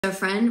A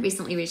friend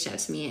recently reached out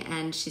to me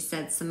and she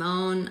said,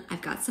 Simone,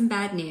 I've got some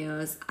bad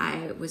news.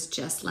 I was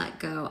just let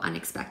go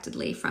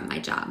unexpectedly from my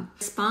job.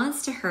 The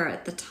response to her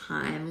at the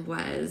time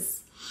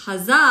was,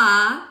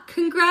 huzzah,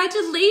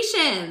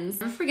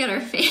 congratulations. I'll never forget her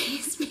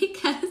face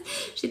because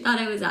she thought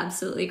I was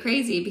absolutely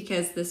crazy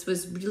because this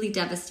was really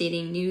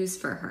devastating news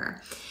for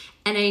her.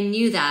 And I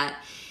knew that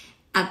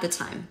at the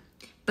time.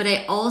 But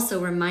I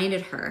also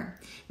reminded her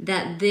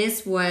that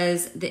this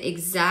was the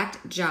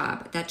exact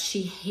job that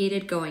she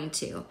hated going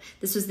to.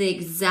 This was the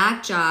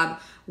exact job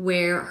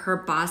where her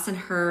boss and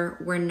her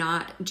were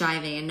not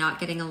jiving and not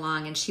getting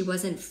along, and she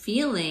wasn't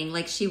feeling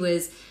like she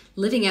was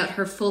living out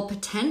her full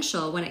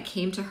potential when it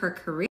came to her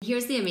career.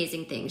 Here's the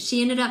amazing thing.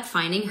 She ended up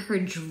finding her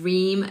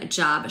dream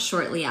job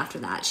shortly after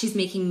that. She's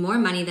making more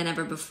money than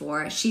ever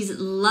before. She's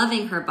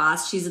loving her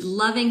boss. She's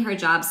loving her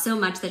job so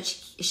much that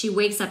she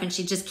wakes up and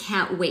she just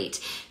can't wait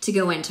to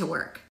go into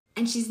work.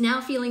 And she's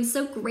now feeling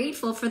so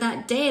grateful for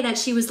that day that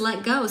she was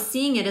let go,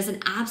 seeing it as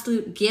an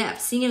absolute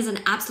gift, seeing it as an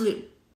absolute